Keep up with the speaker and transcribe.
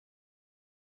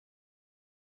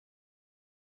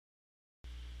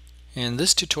In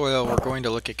this tutorial, we're going to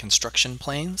look at construction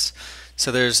planes. So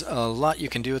there's a lot you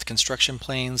can do with construction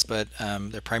planes, but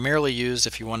they're primarily used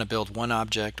if you want to build one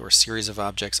object or series of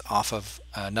objects off of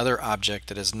another object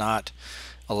that is not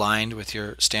aligned with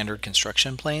your standard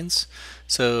construction planes.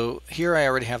 So here I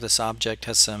already have this object,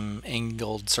 has some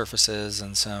angled surfaces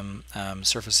and some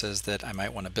surfaces that I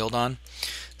might want to build on.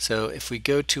 So if we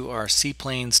go to our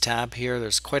Seaplanes tab here,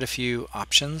 there's quite a few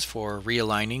options for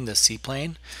realigning the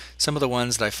seaplane. Some of the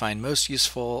ones that I find most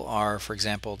useful are, for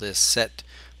example, this set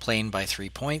plane by 3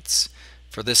 points.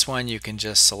 For this one, you can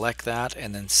just select that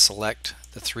and then select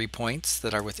the 3 points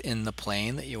that are within the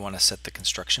plane that you want to set the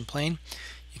construction plane.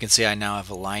 You can see I now have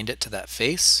aligned it to that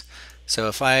face. So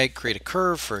if I create a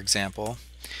curve, for example,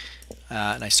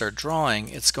 and I start drawing,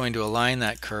 it's going to align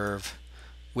that curve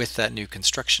with that new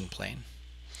construction plane.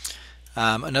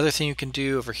 Another thing you can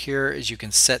do over here is you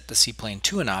can set the seaplane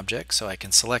to an object. So I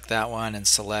can select that one and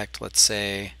select, let's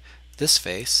say, this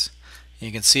face. And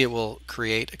you can see it will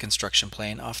create a construction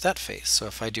plane off that face. So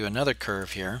if I do another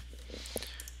curve here,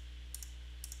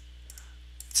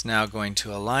 it's now going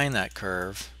to align that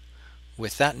curve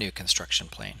with that new construction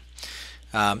plane.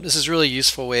 This is really a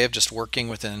useful way of just working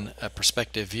within a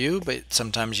perspective view, but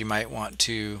sometimes you might want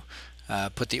to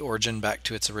put the origin back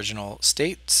to its original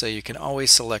state. So you can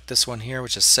always select this one here,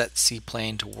 which is set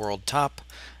seaplane to world top,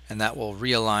 and that will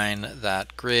realign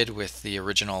that grid with the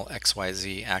original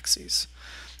XYZ axes.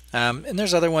 And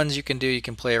there's other ones you can do, you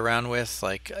can play around with,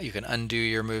 like you can undo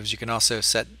your moves. You can also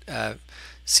set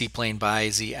seaplane by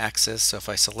Z axis. So if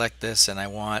I select this and I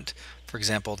want, for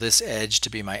example, this edge to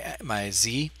be my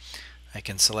Z, I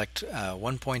can select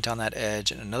one point on that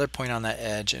edge and another point on that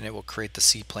edge, and it will create the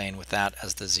seaplane with that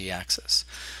as the Z-axis.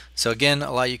 So again,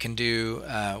 a lot you can do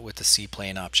with the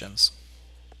seaplane options.